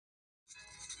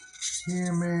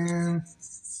Yeah, man.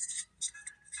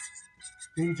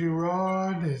 DJ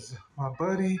Rodd is my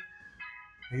buddy.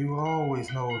 You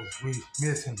always notice we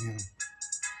missing him.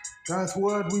 That's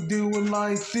what we do in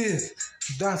like this.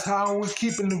 That's how we're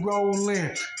keeping it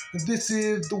rolling. This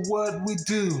is the what we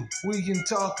do. We can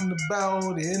talking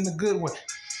about it in a good way.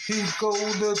 He go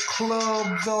to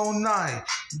clubs all night.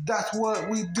 That's what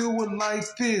we doing like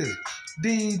this.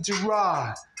 DJ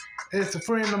Rodd, it's a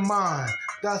friend of mine.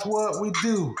 That's what we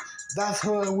do. That's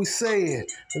how we say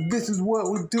it. This is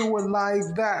what we doing like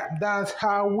that. That's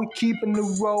how we keeping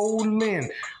it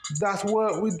rolling. That's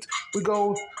what we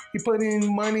go. He put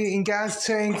in money in gas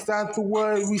tanks. That's the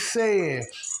word we said.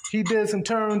 He did some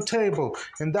turntable,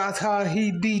 and that's how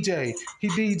he DJ. He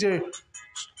DJ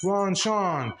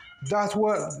Roshawn. That's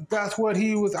what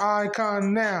he was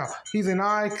icon now. He's an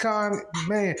icon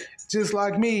man, just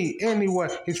like me. Anyway,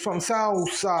 he's from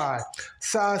South Side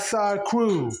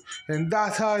crew, and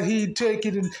that's how he take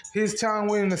it in his time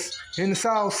in the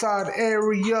South Side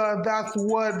area. That's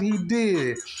what he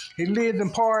did. He lived in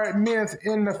apartments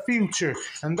in the future,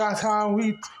 and that's how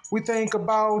we think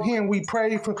about him. We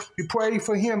pray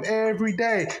for him every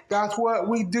day. That's what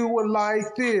we do it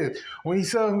like this. When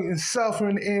he's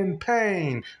suffering in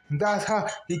pain, that's how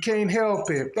he can't help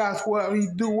it. That's what we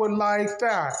do it like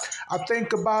that. I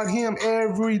think about him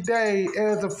every day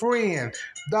as a friend.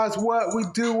 That's what we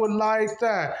do it like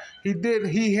that.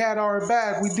 He had our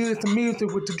back. We did some music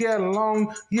together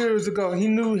long years ago. He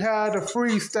knew how to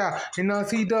freestyle.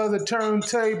 He does a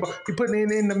turntable. He put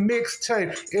it in the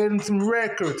mixtape and some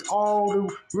records. All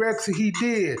the records he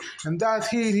did. And that's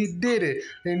he did it.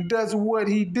 And that's what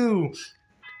he do.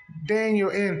 Daniel,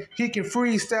 and he can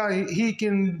freestyle, he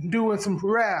can do some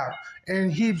rap,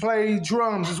 and he plays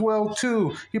drums as well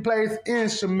too. He plays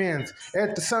instruments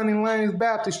at the Sunny Lanes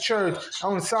Baptist Church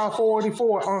on South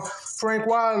 44, on Frank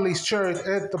Wiley's church,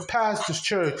 at the pastor's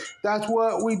church. That's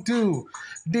what we do.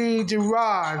 DJ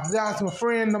Rodd, that's a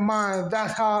friend of mine.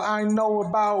 That's how I know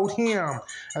about him,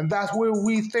 and that's what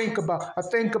we think about. I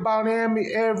think about him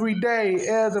every day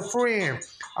as a friend.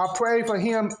 I pray for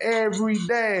him every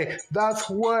day. That's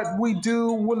what we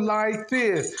do like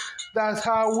this. That's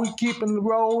how we keep it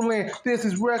rolling. This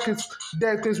is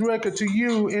this record to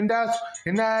you, and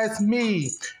that's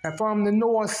me. And from the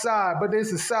north side, but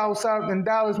this is south side in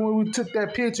Dallas when we took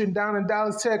that picture down in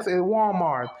Dallas, Texas at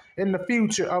Walmart in the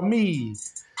future of me.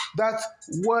 That's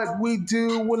what we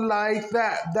do like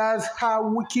that. That's how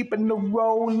we keep it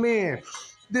rolling.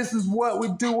 This is what we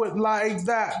do it like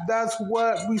that. That's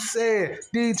what we said.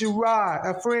 DJ Rodd,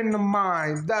 a friend of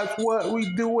mine. That's what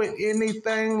we do it,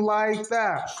 anything like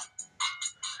that.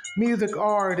 Music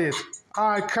artist,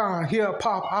 icon, hip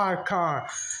hop icon.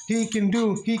 He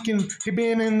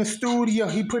been in the studio,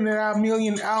 he putting out 1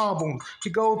 million albums. He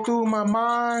go through my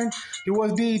mind. He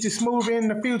was DJ Smooth in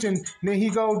the future, and then he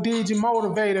go DJ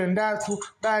Motivator, and that's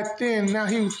back then. Now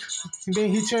then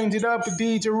he changed it up to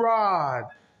DJ Rodd.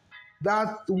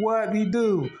 That's what he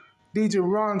do. DJ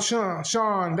Rodd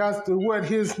Roshawn, that's what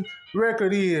his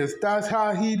record is. That's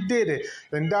how he did it.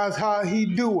 And that's how he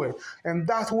do it. And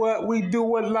that's what we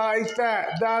do it like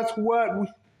that. That's what we...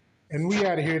 And we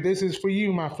out of here. This is for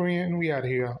you, my friend. We out of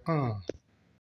here.